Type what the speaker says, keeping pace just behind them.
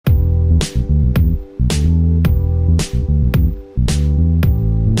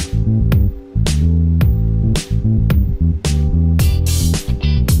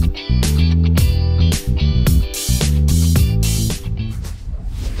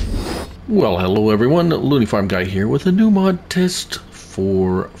Well, hello everyone, Looney Farm Guy here with a new mod test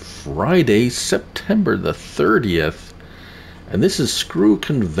for Friday, September the 30th. And this is Screw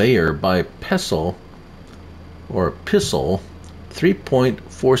Conveyor by Piesel, or Piesel, 3.47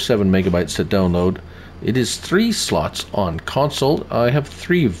 megabytes to download. It is 3 slots on console. I have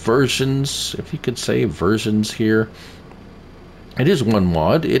 3 versions, if you could say versions here. It is one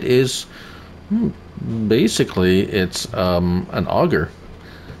mod. It is, basically, it's an auger.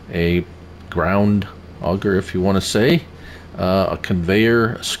 A ground auger, if you want to say, a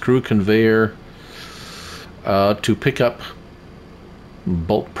conveyor, a screw conveyor, to pick up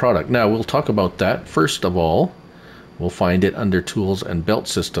bulk product. Now we'll talk about that. First of all, we'll find it under tools and belt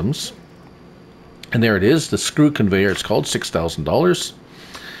systems, and there it is, the screw conveyor. It's called $6,000,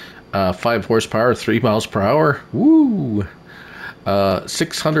 5 horsepower, 3 miles per hour. Woo!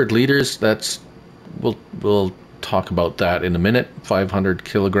 600 liters. That's we'll talk about that in a minute. 500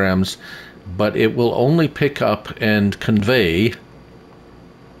 kilograms, but it will only pick up and convey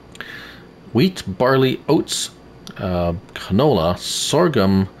wheat, barley, oats, canola,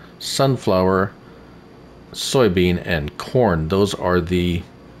 sorghum, sunflower, soybean, and corn. Those are the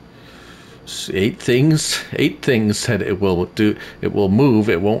 8 things that it will do. It will move.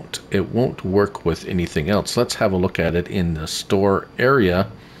 It won't work with anything else. Let's have a look at it in the store area.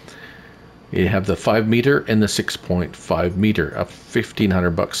 You have the 5 meter and the 6.5 meter, a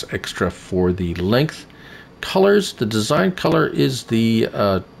 $1,500 extra for the length. Colors, the design color is the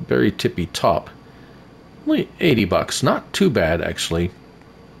very tippy top, only $80, not too bad actually.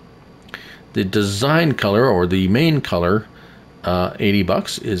 The design color, or the main color,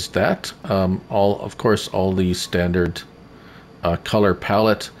 $80 is that. Of course, all the standard color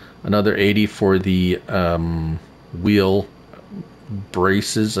palette. Another 80 for the wheel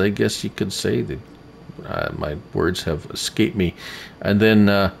braces, I guess you could say. My words have escaped me. And then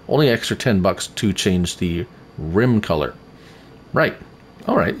only extra $10 to change the rim color. Right.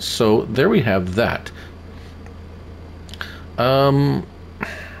 All right. So there we have that.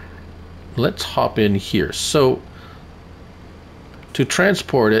 Let's hop in here. So to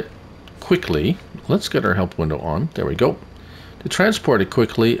transport it quickly, let's get our help window on. There we go. To transport it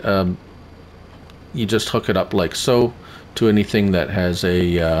quickly, you just hook it up like so to anything that has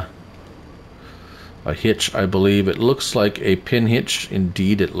a hitch. I believe it looks like a pin hitch.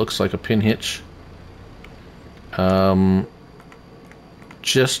 Indeed, it looks like a pin hitch.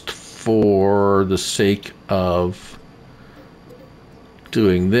 Just for the sake of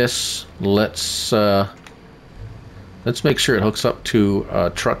doing this, let's make sure it hooks up to a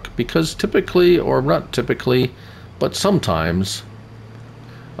truck, because typically, or not typically, but sometimes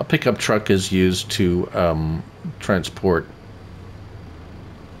a pickup truck is used to transport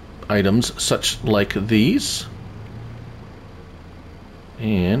items such like these.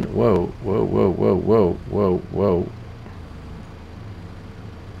 And whoa.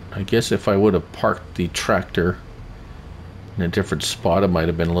 I guess if I would have parked the tractor in a different spot, it might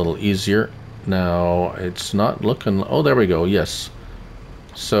have been a little easier. Now it's not looking. Oh, there we go. Yes.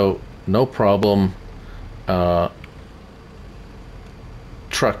 So no problem.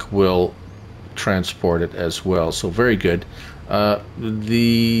 Truck will transport it as well. So very good.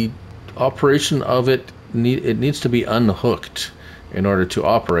 The operation of it needs to be unhooked in order to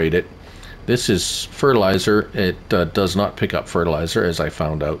operate it. This is fertilizer. It does not pick up fertilizer, as I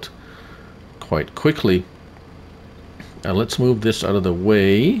found out quite quickly. Now let's move this out of the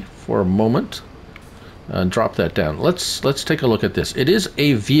way for a moment and drop that down. Let's take a look at this. It is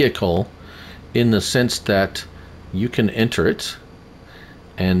a vehicle in the sense that you can enter it,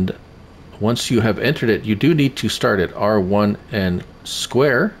 and once you have entered it, you do need to start at R1 and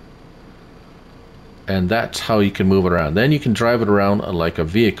square, and that's how you can move it around. Then you can drive it around like a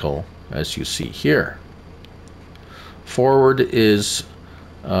vehicle, as you see here. Forward is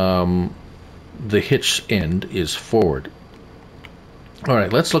the hitch end is forward. All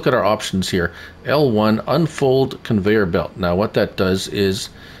right, let's look at our options here. L1, unfold conveyor belt. Now what that does is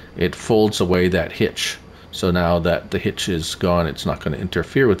it folds away that hitch. So now that the hitch is gone, it's not going to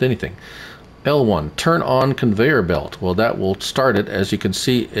interfere with anything. L1, turn on conveyor belt. Well, that will start it. As you can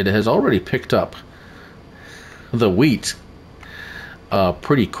see, it has already picked up the wheat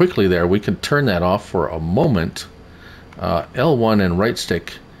pretty quickly there. We can turn that off for a moment. L1 and right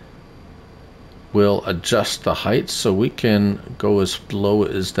stick will adjust the height, so we can go as low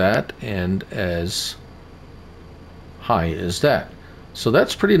as that and as high as that. So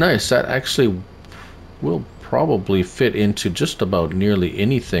that's pretty nice. That actually will probably fit into just about nearly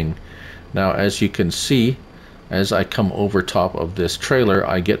anything. Now, as you can see, as I come over top of this trailer,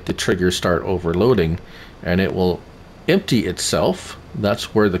 I get the trigger start overloading, and it will empty itself.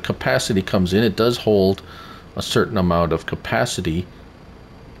 That's where the capacity comes in. It does hold a certain amount of capacity.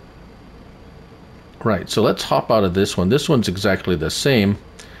 Right, so let's hop out of this one. This one's exactly the same.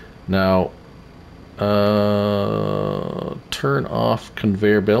 Now, turn off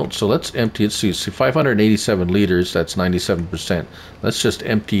conveyor belt. So let's empty it. See 587 liters, that's 97%. Let's just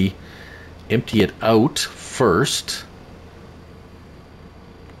empty it out first.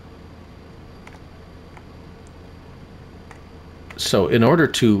 So in order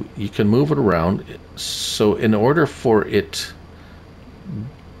to, you can move it around. So in order for it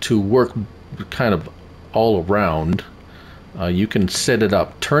to work kind of all around, you can set it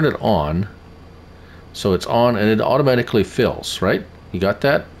up, turn it on, so it's on and it automatically fills, right? You got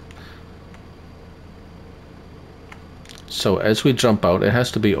that? So as we jump out, it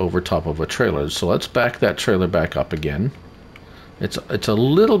has to be over top of a trailer. So let's back that trailer back up again. It's a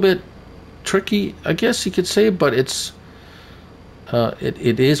little bit tricky, I guess you could say, but it's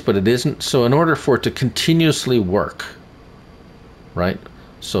it is, but it isn't. So in order for it to continuously work, right,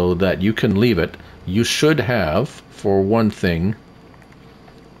 so that you can leave it, you should have, for one thing,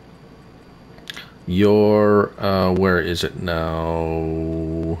 your where is it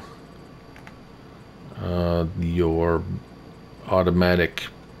now? Your automatic.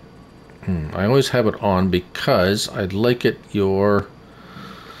 I always have it on because I'd like it. Your,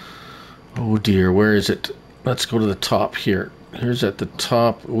 oh dear, where is it? Let's go to the top here. Here's at the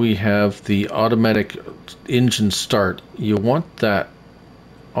top, we have the automatic engine start. You want that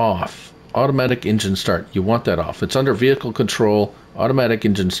off. Automatic engine start, you want that off. It's under vehicle control, automatic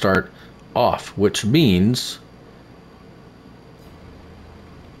engine start off, which means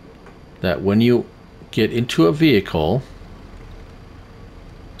that when you get into a vehicle,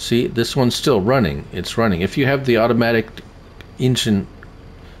 see, this one's still running. It's running. If you have the automatic engine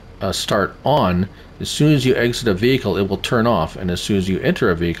start on, as soon as you exit a vehicle, it will turn off, and as soon as you enter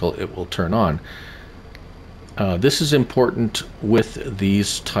a vehicle, it will turn on. This is important with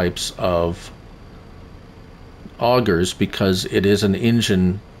these types of augers because it is an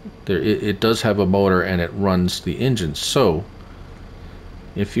engine. It does have a motor and it runs the engine. So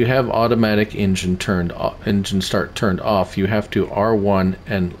if you have automatic engine start turned off, you have to R1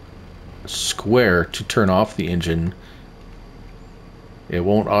 and square to turn off the engine. It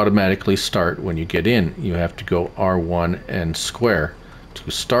won't automatically start when you get in. You have to go R1 and square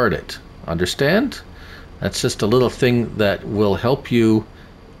to start it. Understand? That's just a little thing that will help you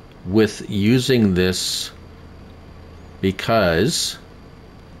with using this, because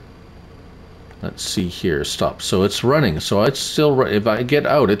let's see here, stop. So it's running. So it's still, if I get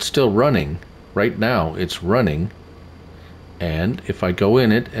out, it's still running. Right now it's running. And if I go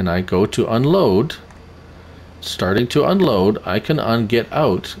in it and I go to unload, starting to unload, I can get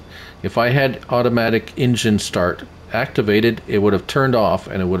out. If I had automatic engine start activated, it would have turned off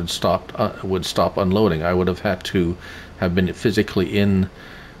and it would have stopped. Would stop unloading. I would have had to have been physically in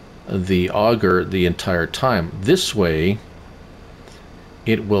the auger the entire time. This way,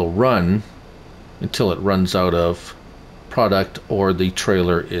 it will run until it runs out of product or the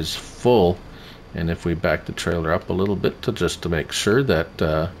trailer is full. And if we back the trailer up a little bit to make sure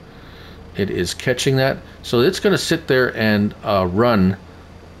that it is catching that. So it's going to sit there and run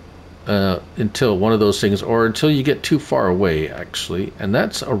until one of those things, or until you get too far away, actually. And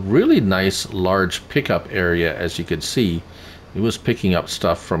that's a really nice large pickup area. As you can see, it was picking up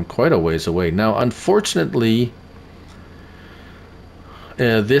stuff from quite a ways away. Now, unfortunately,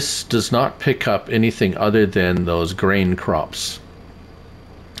 this does not pick up anything other than those grain crops.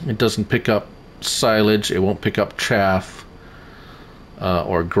 It doesn't pick up silage. It won't pick up chaff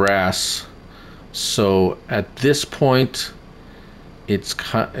or grass. So at this point, it's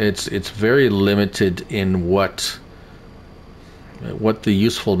very limited in what the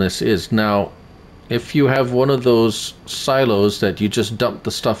usefulness is. Now, if you have one of those silos that you just dump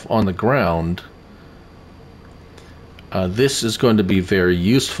the stuff on the ground, this is going to be very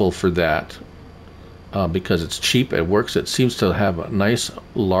useful for that, because it's cheap, it works, it seems to have a nice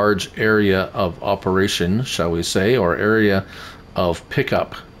large area of operation, shall we say, or area of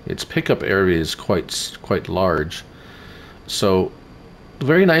pickup. Its pickup area is quite large. So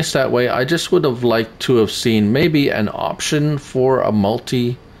very nice that way. I just would have liked to have seen maybe an option for a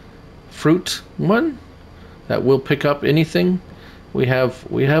multi-fruit one that will pick up anything. We have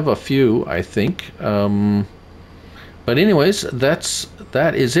a few, I think. But anyways,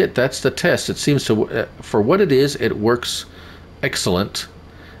 that is it. That's the test. It seems to, for what it is, it works excellent.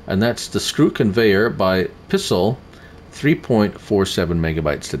 And that's the Screw Conveyor by Piesel, 3.47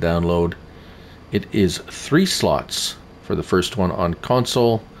 megabytes to download. It is 3 slots for the first one on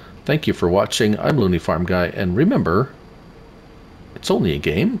console. Thank you for watching. I'm Looney Farm Guy, and remember, It's only a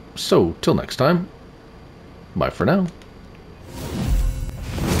game, so till next time, bye for now.